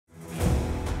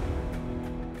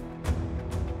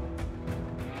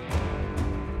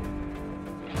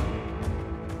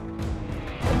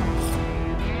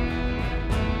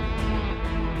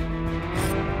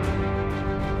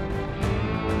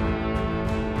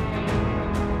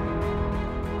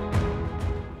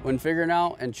When figuring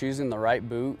out and choosing the right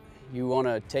boot, you want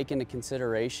to take into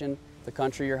consideration the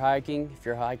country you're hiking. If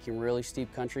you're hiking really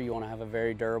steep country, you want to have a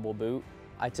very durable boot.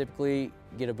 I typically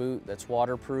get a boot that's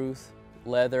waterproof,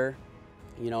 leather,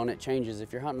 and it changes.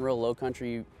 If you're hunting real low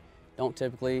country, you don't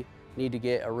typically need to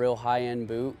get a real high-end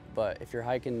boot, but if you're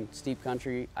hiking steep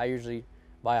country, I usually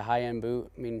buy a high-end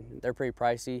boot. I mean, they're pretty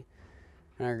pricey,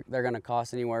 and they're gonna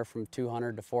cost anywhere from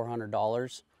 $200 to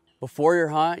 $400. Before your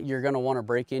hunt, you're gonna wanna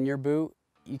break in your boot.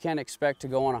 You can't expect to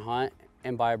go on a hunt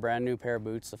and buy a brand new pair of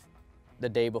boots the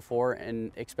day before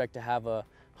and expect to have a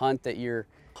hunt that you're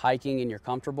hiking and you're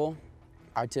comfortable.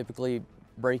 I typically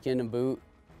break in a boot.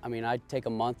 I mean, I take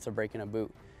a month to break in a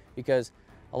boot because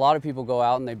a lot of people go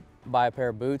out and they buy a pair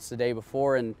of boots the day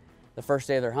before, and the first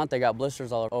day of their hunt, they got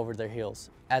blisters all over their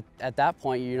heels. At that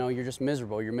point, you're just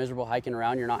miserable. You're miserable hiking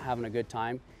around, you're not having a good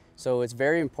time. So it's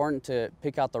very important to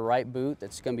pick out the right boot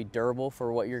that's gonna be durable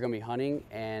for what you're gonna be hunting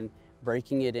and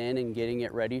breaking it in and getting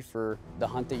it ready for the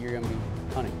hunt that you're gonna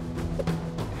be hunting.